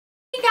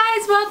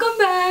guys, welcome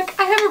back.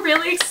 I have a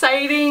really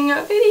exciting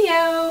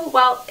video.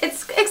 Well,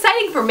 it's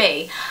exciting for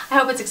me. I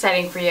hope it's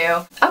exciting for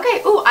you.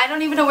 Okay, ooh, I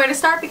don't even know where to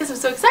start because I'm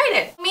so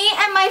excited. Me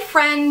and my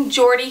friend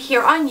Jordy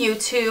here on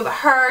YouTube.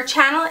 Her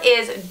channel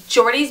is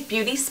Jordy's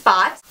Beauty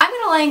Spot. I'm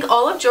gonna link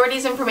all of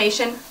Jordy's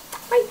information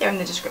right there in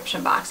the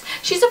description box.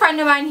 She's a friend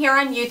of mine here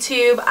on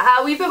YouTube.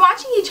 We've been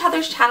watching each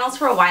other's channels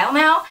for a while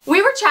now.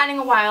 We were chatting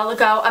a while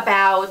ago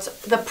about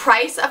the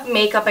price of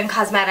makeup and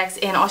cosmetics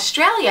in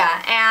Australia,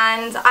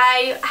 and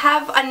I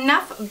have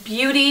enough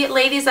beauty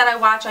ladies that I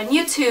watch on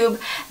YouTube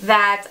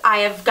that I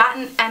have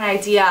gotten an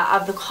idea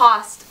of the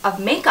cost of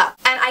makeup.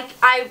 And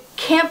I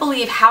can't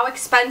believe how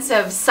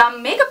expensive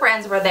some makeup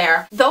brands were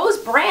there. Those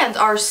brands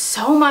are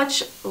so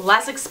much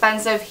less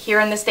expensive here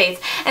in the States,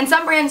 and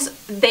some brands,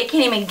 they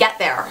can't even get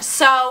there.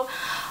 So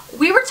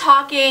we were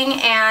talking,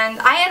 and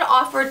I had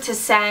offered to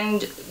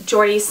send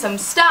Jordy some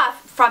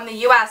stuff from the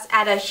US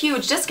at a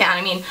huge discount.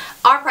 I mean,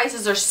 our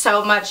prices are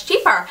so much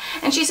cheaper.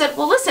 And she said,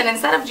 well, listen,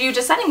 instead of you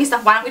just sending me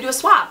stuff, why don't we do a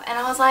swap? And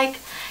I was like,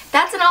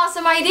 that's an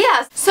awesome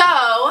idea. So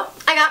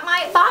I got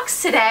my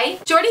box today.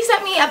 Jordy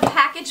sent me a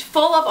package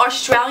full of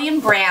Australian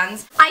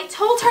brands. I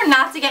told her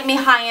not to get me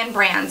high-end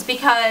brands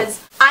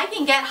because I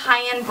can get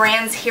high-end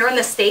brands here in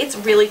the States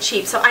really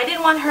cheap. So I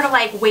didn't want her to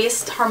like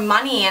waste her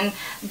money and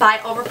buy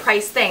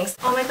overpriced things.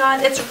 Oh my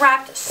god, it's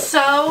wrapped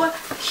so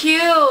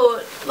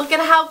cute. Look at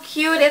how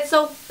cute. It's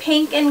so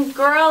pink and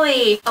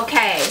girly.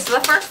 Okay, so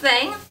the first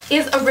thing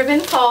is a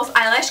Ribbon Falls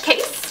eyelash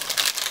case.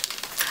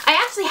 I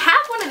actually have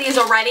one of these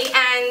already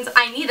and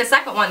I need a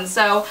second one,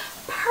 so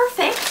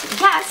perfect.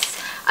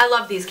 Yes, I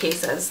love these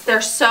cases.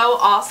 They're so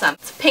awesome.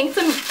 It's pink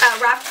and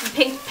wrapped in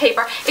pink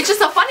paper. It's just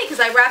so funny because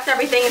I wrapped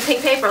everything in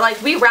pink paper.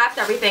 Like, we wrapped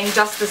everything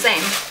just the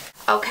same.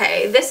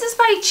 Okay, this is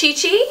by Chi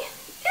Chi.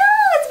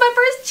 Yeah, it's my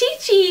first Chi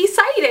Chi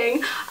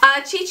sighting.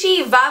 Chi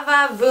Chi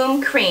Vava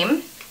Voom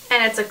Cream.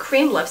 And it's a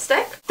cream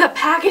lipstick. The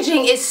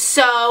packaging is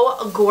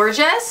so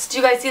gorgeous. Do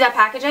you guys see that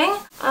packaging?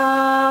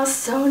 Oh,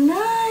 so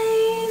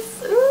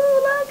nice. Ooh,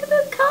 look at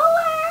the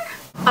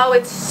color. Oh,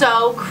 it's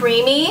so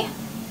creamy.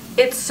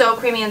 It's so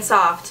creamy and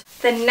soft.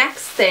 The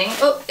next thing,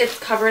 oh, it's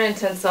covered in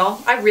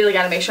tinsel. I really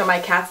gotta make sure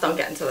my cats don't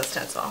get into this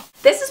tinsel.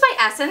 This is by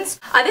Essence.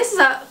 This is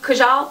a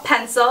Kajal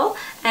pencil,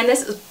 and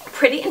this is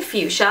pretty in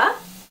fuchsia.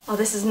 Oh,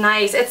 this is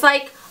nice. It's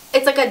like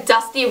a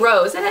dusty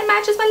rose, and it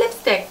matches my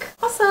lipstick.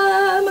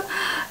 Awesome.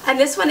 And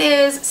this one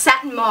is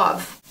Satin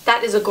Mauve.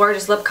 That is a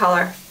gorgeous lip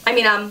color. I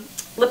mean,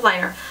 lip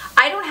liner.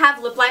 I don't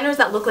have lip liners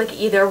that look like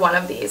either one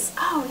of these.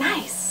 Oh,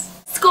 nice.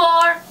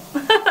 Score!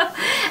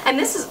 And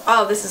this is,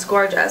 oh, this is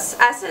gorgeous.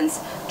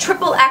 Essence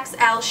Triple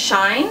XL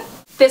Shine.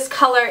 This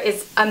color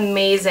is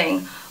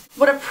amazing.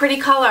 What a pretty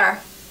color.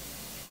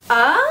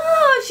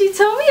 Oh, she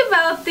told me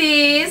about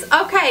these.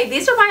 Okay,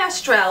 these are by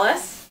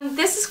Australis.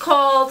 This is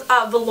called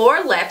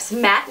Velour Lips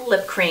Matte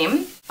Lip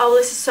Cream. Oh,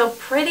 this is so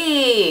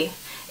pretty.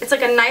 It's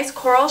like a nice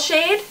coral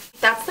shade.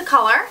 That's the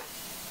color.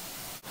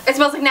 It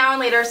smells like Now and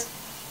Later's.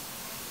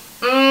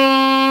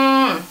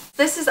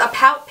 This is a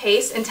Pout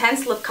Paste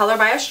Intense Lip Color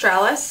by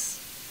Australis.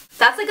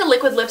 That's like a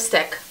liquid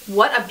lipstick.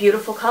 What a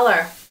beautiful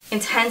color.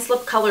 Intense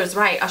lip color is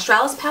right.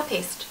 Australis Pout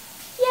Paste.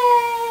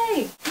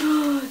 Yay!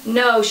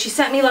 No, she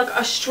sent me like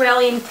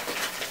Australian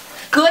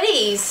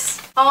goodies.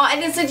 Oh, I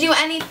didn't send you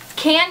any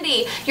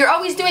candy. You're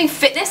always doing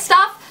fitness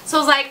stuff. So I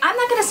was like, I'm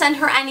not going to send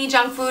her any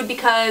junk food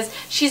because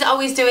she's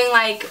always doing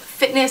like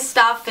fitness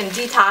stuff and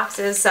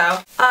detoxes. So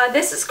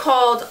this is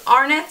called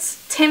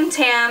Arnott's Tim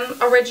Tam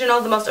Original,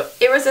 the most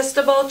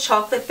irresistible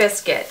chocolate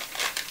biscuit.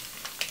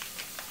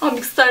 I'm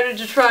excited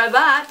to try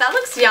that. That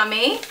looks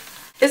yummy.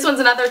 This one's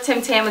another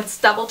Tim Tam. It's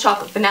double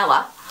chocolate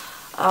vanilla.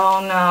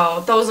 Oh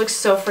no, those look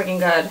so freaking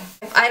good.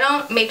 If I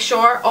don't make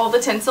sure all the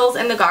tinsel's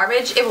in the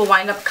garbage, it will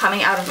wind up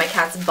coming out of my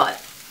cat's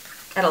butt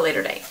at a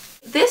later date.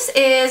 This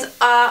is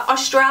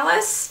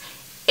Australis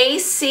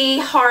AC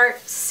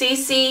Heart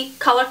CC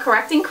Color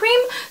Correcting Cream.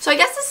 So I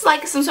guess this is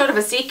like some sort of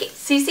a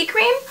CC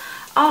cream.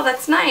 Oh,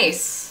 that's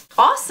nice.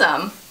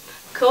 Awesome.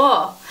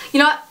 Cool. You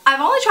know what?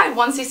 I've only tried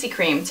one CC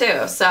cream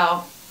too,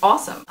 so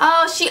awesome.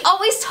 Oh, she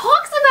always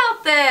talks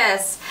about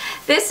this.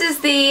 This is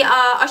the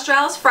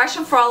Australis Fresh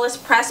and Flawless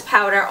Pressed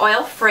Powder,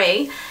 oil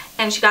free,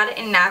 and she got it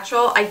in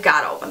natural. I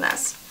gotta open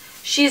this.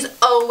 She's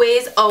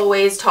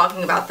always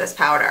talking about this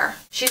powder.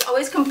 She's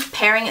always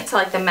comparing it to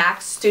like the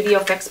MAC Studio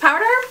Fix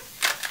powder.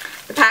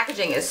 The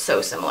packaging is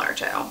so similar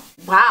too.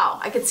 Wow,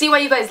 I could see why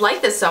you guys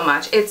like this so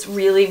much. It's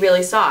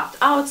really soft.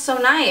 Oh, it's so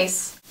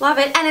nice. Love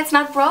it, and it's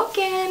not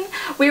broken.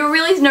 We were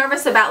really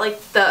nervous about like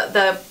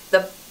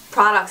the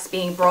products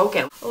being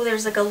broken. Oh,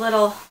 there's like a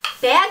little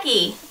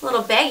baggie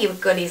with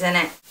goodies in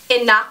it.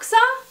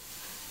 Inoxa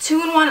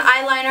 2-in-1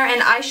 eyeliner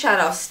and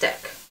eyeshadow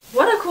stick.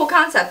 What a cool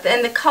concept.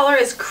 And the color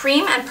is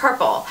cream and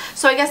purple.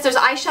 So I guess there's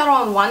eyeshadow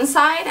on one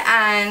side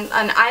and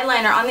an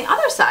eyeliner on the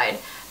other side.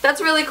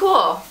 That's really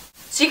cool.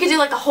 So you could do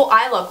like a whole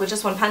eye look with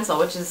just one pencil,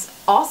 which is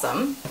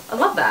awesome. I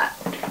love that.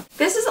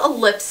 This is a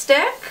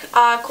lipstick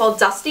called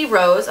Dusty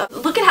Rose.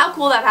 Look at how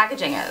cool that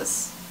packaging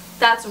is.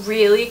 That's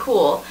really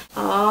cool.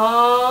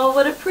 Oh,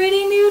 what a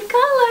pretty nude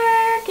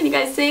color. Can you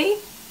guys see?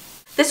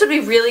 This would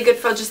be really good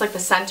for just like the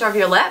center of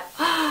your lip.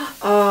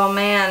 Oh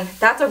man,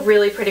 that's a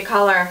really pretty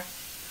color.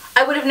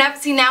 I would have never,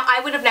 see now,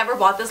 I would have never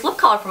bought this lip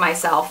color for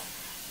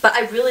myself, but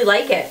I really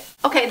like it.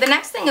 Okay, the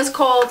next thing is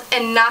called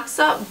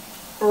Inoxa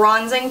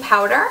Bronzing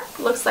Powder.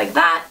 Looks like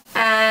that,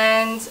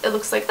 and it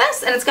looks like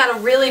this, and it's got a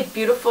really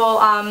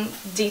beautiful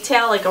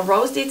detail, like a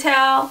rose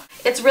detail.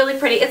 It's really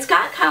pretty. It's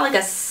got kind of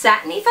like a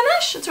satiny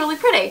finish. It's really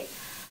pretty.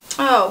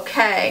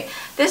 Okay,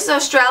 this is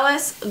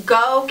Australis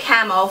Go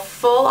Camo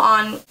Full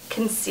On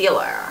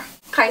Concealer.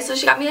 Okay, so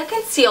she got me a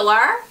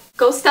concealer.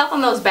 Go stealth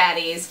on those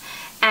baddies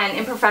and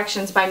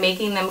imperfections by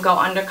making them go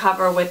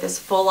undercover with this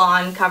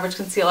full-on coverage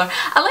concealer.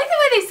 I like the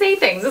way they say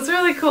things. It's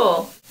really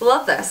cool.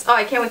 Love this. Oh,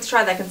 I can't wait to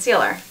try that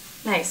concealer.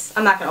 Nice.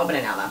 I'm not going to open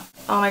it now, though.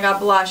 Oh my god,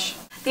 blush.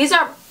 These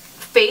are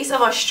Face of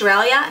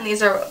Australia, and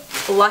these are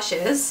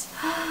blushes.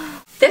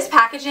 This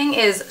packaging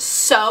is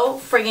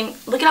so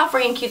friggin'... Look at how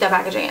friggin' cute that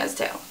packaging is,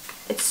 too.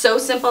 It's so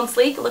simple and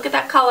sleek. Look at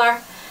that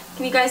color.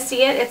 Can you guys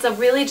see it? It's a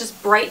really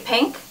just bright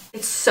pink.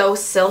 It's so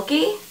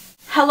silky.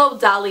 Hello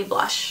Dolly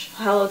blush.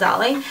 Hello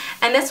Dolly.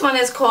 And this one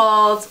is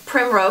called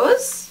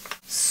Primrose.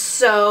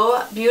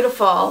 So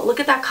beautiful. Look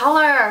at that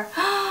color.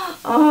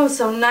 Oh,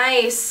 so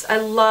nice. I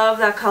love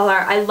that color.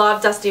 I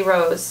love Dusty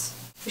Rose.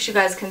 Wish you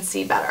guys can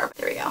see better.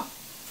 There we go.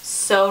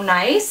 So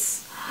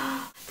nice.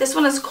 This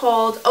one is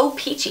called Oh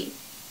Peachy.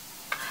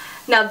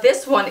 Now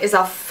this one is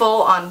a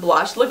full-on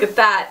blush. Look at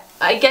that.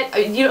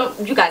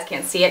 You guys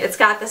can't see it. It's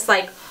got this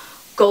like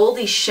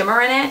goldy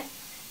shimmer in it.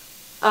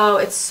 Oh,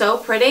 it's so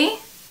pretty.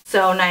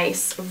 So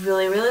nice.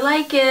 Really, really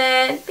like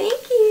it.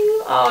 Thank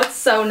you. Oh, it's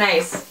so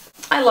nice.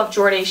 I love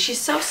Jordy. She's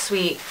so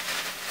sweet.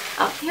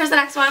 Oh, here's the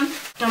next one.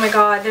 Oh my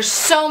god, there's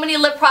so many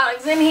lip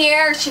products in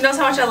here. She knows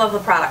how much I love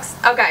lip products.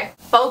 Okay,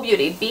 Boe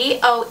Beauty.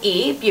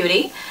 B-O-E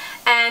Beauty.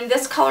 And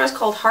this color is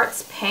called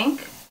Hearts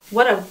Pink.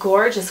 What a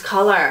gorgeous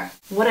color.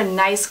 What a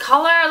nice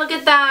color. Look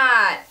at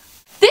that.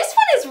 This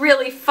one is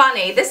really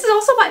funny. This is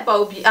also by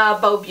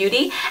Boe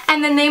Beauty.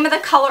 And the name of the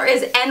color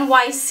is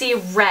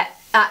NYC Red.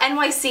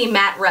 NYC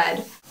Matte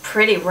Red.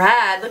 Pretty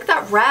red. Look at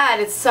that red.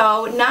 It's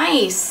so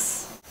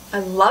nice. I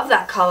love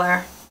that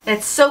color. And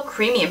it's so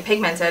creamy and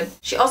pigmented.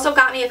 She also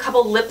got me a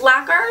couple lip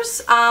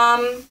lacquers.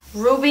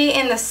 Ruby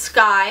in the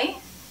Sky,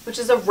 which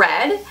is a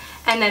red.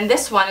 And then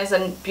this one is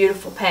a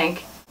beautiful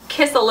pink.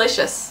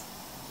 Kissalicious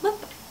lip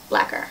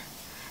lacquer.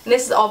 And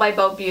this is all by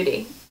Boe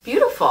Beauty.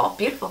 Beautiful,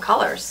 beautiful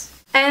colors.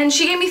 And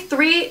she gave me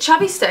 3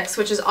 chubby sticks,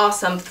 which is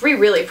awesome. 3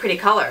 really pretty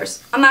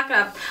colors. I'm not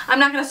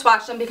gonna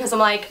swatch them because I'm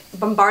like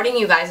bombarding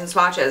you guys in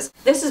swatches.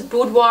 This is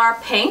Boudoir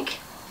Pink.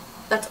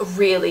 That's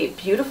really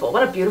beautiful.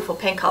 What a beautiful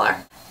pink color.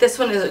 This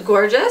one is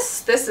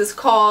gorgeous. This is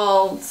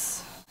called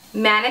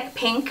Manic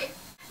Pink.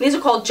 These are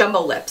called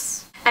Jumbo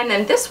Lips. And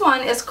then this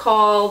one is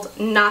called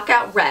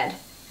Knockout Red.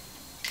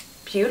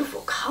 Beautiful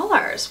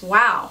colors.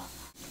 Wow.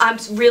 I'm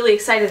really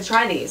excited to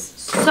try these.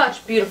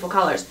 Such beautiful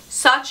colors.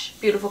 Such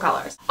beautiful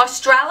colors.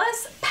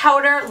 Australis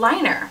Powder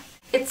Liner.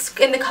 It's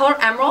in the color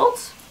Emerald.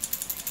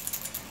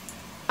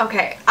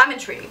 Okay, I'm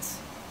intrigued.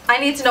 I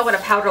need to know what a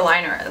powder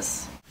liner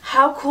is.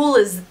 How cool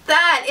is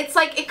that? It's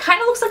like, it kind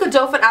of looks like a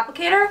doe foot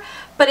applicator,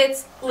 but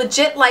it's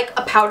legit like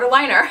a powder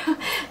liner.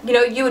 You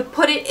know, you would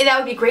put it, that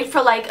would be great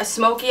for like a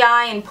smoky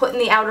eye and put in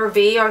the outer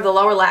V or the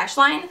lower lash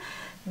line.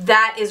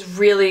 That is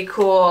really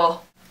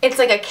cool. It's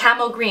like a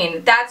camo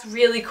green. That's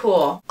really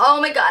cool.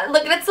 Oh my god,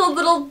 look at its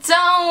little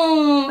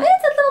dome.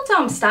 It's a little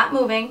dome. Stop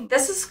moving.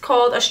 This is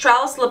called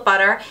Australis Lip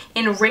Butter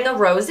in Ring of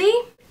Rosie.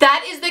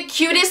 That is the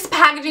cutest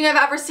packaging I've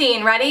ever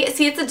seen. Ready?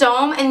 See, it's a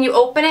dome and you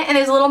open it and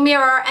there's a little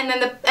mirror and then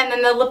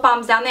the lip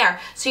balm's down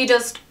there. So you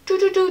just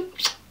do.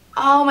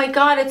 Oh my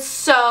god, it's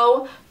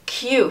so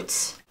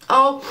cute.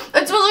 Oh,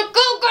 it smells like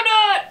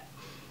coconut.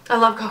 I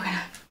love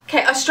coconut.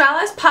 Okay,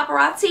 Australis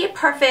Paparazzi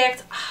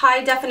Perfect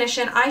High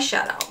Definition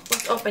Eyeshadow.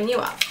 Let's open you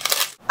up.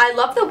 I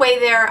love the way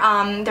their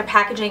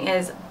packaging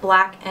is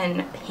black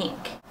and pink.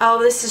 Oh,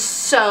 this is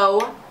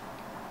so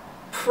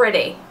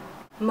pretty.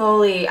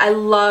 Moly, I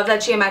love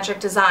that geometric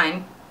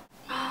design.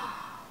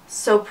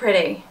 So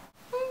pretty.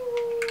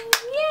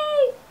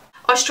 Yay!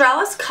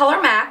 Australis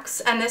Color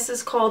Max, and this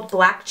is called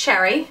Black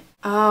Cherry.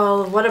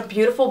 Oh, what a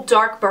beautiful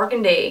dark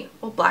burgundy.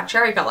 Oh, black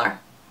cherry color.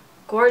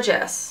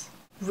 Gorgeous.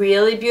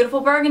 Really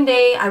beautiful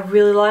burgundy. I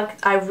really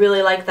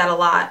like that a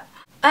lot.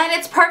 And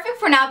it's perfect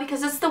for now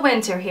because it's the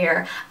winter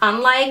here,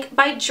 unlike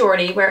by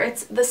Jordy where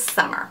it's the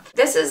summer.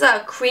 This is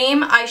a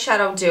cream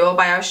eyeshadow duo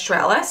by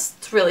Australis.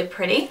 It's really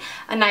pretty.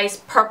 A nice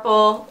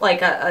purple,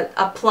 like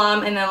a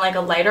plum, and then like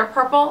a lighter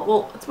purple.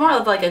 Well, it's more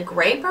of like a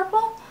gray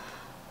purple.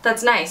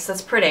 That's nice.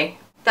 That's pretty.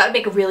 That would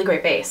make a really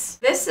great base.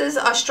 This is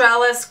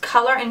Australis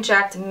Color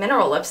Inject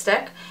Mineral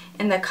Lipstick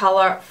in the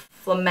color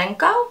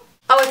Flamenco.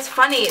 Oh, it's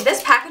funny.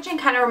 This packaging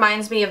kind of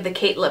reminds me of the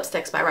Kate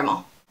lipsticks by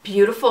Rimmel.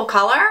 Beautiful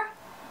color.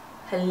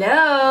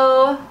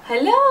 Hello.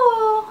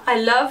 Hello.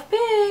 I love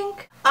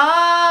pink.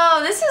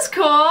 Oh, this is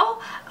cool.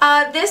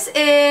 This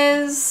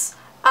is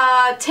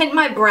Tint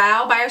My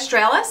Brow by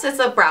Australis. It's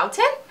a brow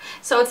tint.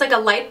 So it's like a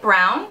light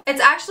brown.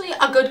 It's actually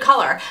a good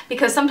color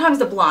because sometimes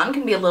the blonde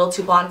can be a little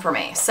too blonde for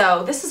me.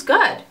 So this is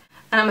good.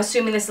 And I'm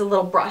assuming this is a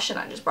little brush and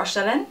I just brush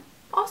that in.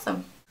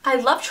 Awesome. I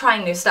love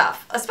trying new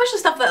stuff, especially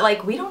stuff that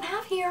like we don't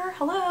have here.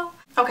 Hello.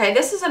 Okay,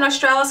 this is an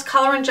Australis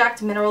Color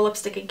Inject Mineral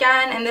Lipstick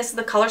again, and this is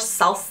the color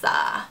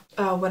Salsa.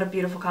 Oh, what a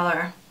beautiful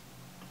color.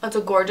 It's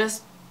a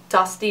gorgeous,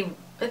 dusty,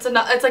 it's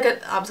like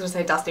a, I was gonna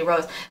say dusty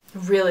rose.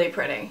 Really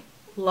pretty.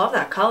 Love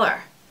that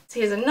color. So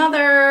here's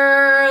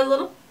another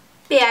little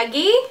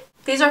baggie.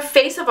 These are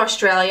Face of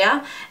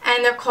Australia,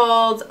 and they're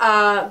called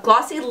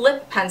Glossy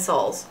Lip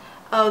Pencils.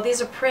 Oh,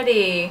 these are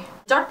pretty.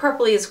 Dark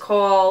purpley is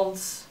called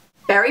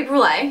Berry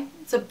Brulee.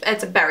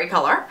 It's a berry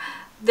color.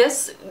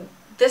 This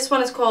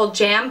one is called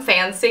Jam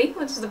Fancy,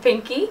 which is the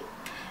pinky.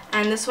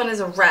 And this one is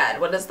a red.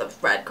 What is the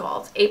red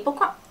called? Apple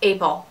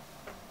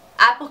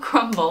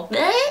Crumble.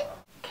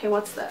 Okay,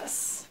 what's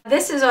this?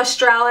 This is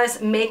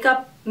Australis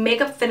Makeup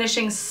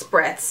Finishing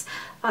Spritz.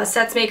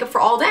 Sets makeup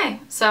for all day.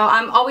 So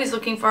I'm always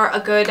looking for a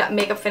good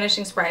makeup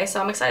finishing spray,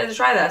 so I'm excited to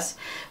try this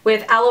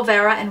with aloe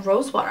vera and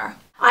rose water.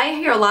 I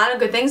hear a lot of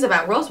good things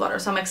about rose water,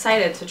 so I'm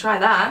excited to try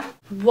that.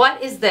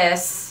 What is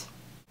this?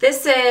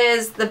 This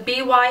is the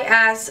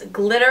BYS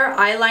Glitter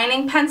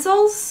Eyelining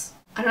Pencils.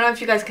 I don't know if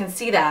you guys can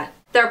see that.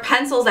 They're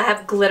pencils that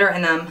have glitter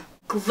in them.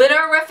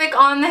 Glitterific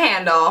on the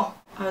handle.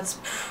 Oh, it's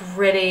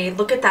pretty.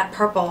 Look at that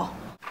purple.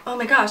 Oh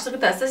my gosh, look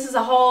at this. This is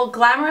a whole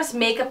Glamorous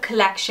Makeup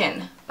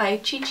Collection by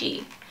Chi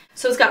Chi.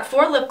 So it's got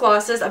 4 lip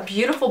glosses, a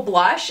beautiful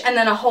blush, and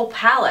then a whole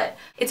palette.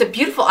 It's a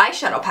beautiful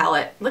eyeshadow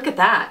palette. Look at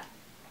that.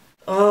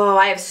 Oh,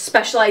 I have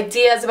special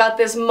ideas about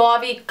this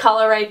mauve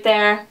color right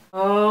there.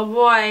 Oh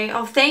boy.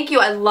 Oh, thank you.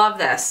 I love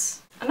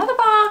this. Another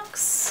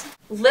box.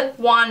 Lip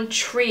Wand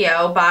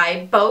Trio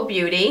by Bow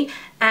Beauty.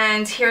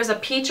 And here's a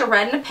peach, a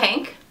red, and a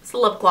pink. It's a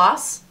lip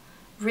gloss.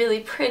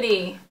 Really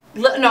pretty.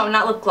 No,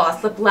 not lip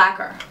gloss. Lip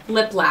lacquer.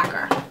 Lip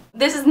lacquer.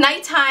 This is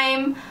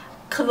Nighttime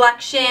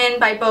Collection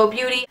by Bow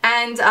Beauty,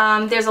 and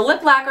there's a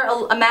lip lacquer,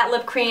 a matte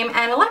lip cream,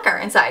 and a lacquer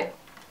inside.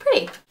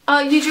 Pretty. Oh,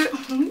 you drew a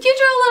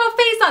little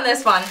face on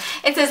this one.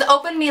 It says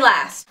 "Open Me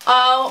Last."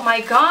 Oh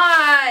my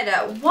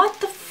God! What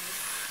the?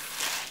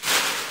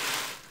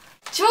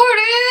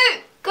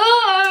 Jordy,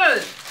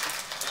 good.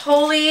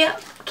 Holy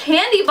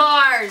candy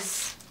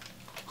bars!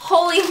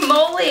 Holy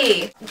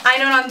moly! I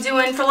know what I'm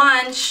doing for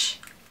lunch.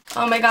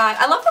 Oh my God,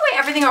 I love the way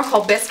everything are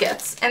called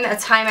biscuits and a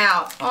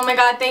timeout. Oh my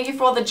God, thank you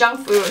for all the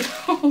junk food.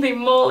 Holy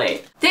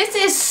moly. This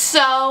is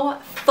so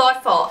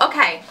thoughtful.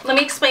 Okay, let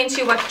me explain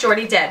to you what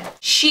Jordy did.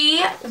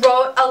 She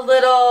wrote a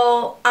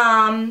little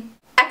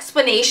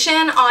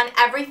explanation on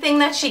everything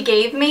that she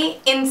gave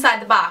me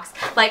inside the box.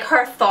 Like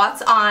her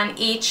thoughts on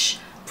each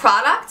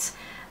product,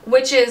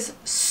 which is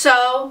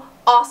so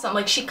awesome.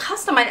 Like she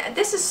customized,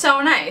 this is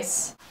so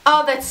nice.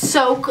 Oh, that's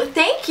so good.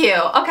 Thank you.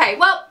 Okay,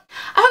 well,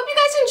 I hope you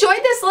guys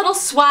enjoyed this little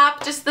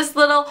swap, just this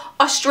little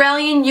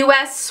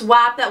Australian-US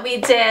swap that we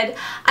did.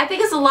 I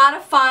think it's a lot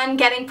of fun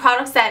getting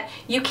products that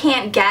you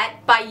can't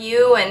get by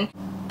you, and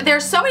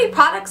there's so many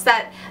products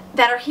that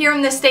are here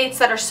in the States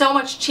that are so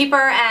much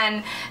cheaper,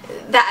 and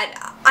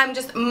that I'm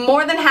just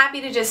more than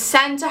happy to just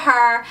send to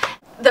her.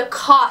 The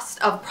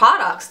cost of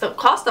products, the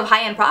cost of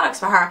high-end products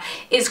for her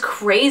is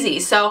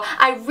crazy. So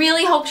I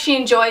really hope she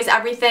enjoys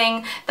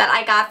everything that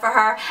I got for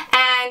her.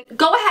 And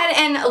go ahead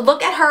and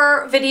look at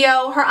her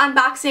video, her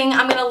unboxing.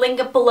 I'm going to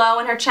link it below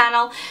in her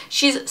channel.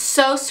 She's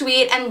so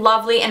sweet and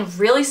lovely and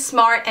really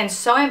smart and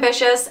so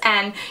ambitious.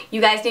 And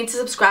you guys need to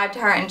subscribe to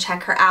her and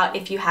check her out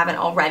if you haven't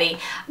already.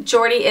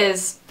 Jordy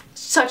is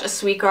such a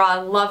sweet girl. I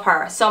love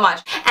her so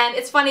much. And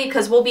it's funny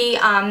because we'll be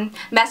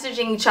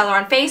messaging each other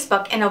on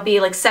Facebook, and it'll be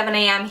like 7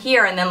 a.m.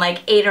 here and then like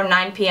 8 or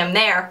 9 p.m.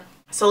 there.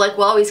 So like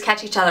we'll always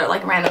catch each other at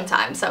like random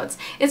times, so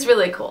it's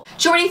really cool.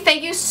 Jordy,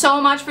 thank you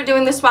so much for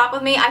doing this swap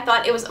with me. I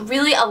thought it was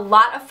really a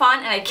lot of fun,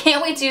 and I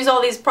can't wait to use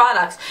all these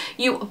products.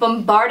 You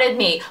bombarded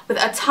me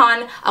with a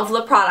ton of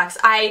lip products.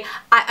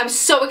 I'm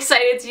so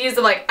excited to use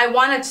them. Like I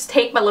want to just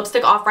take my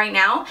lipstick off right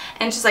now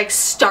and just like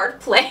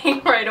start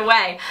playing right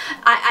away.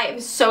 I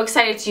am so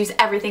excited to use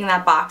everything in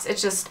that box.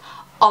 It's just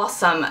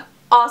awesome,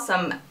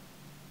 awesome,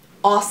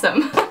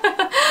 awesome.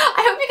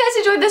 I hope you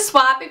guys enjoyed this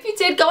swap. If you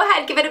did, go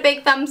ahead, give it a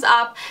big thumbs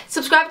up.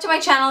 Subscribe to my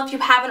channel if you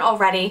haven't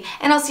already,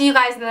 and I'll see you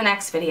guys in the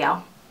next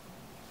video.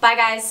 Bye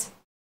guys.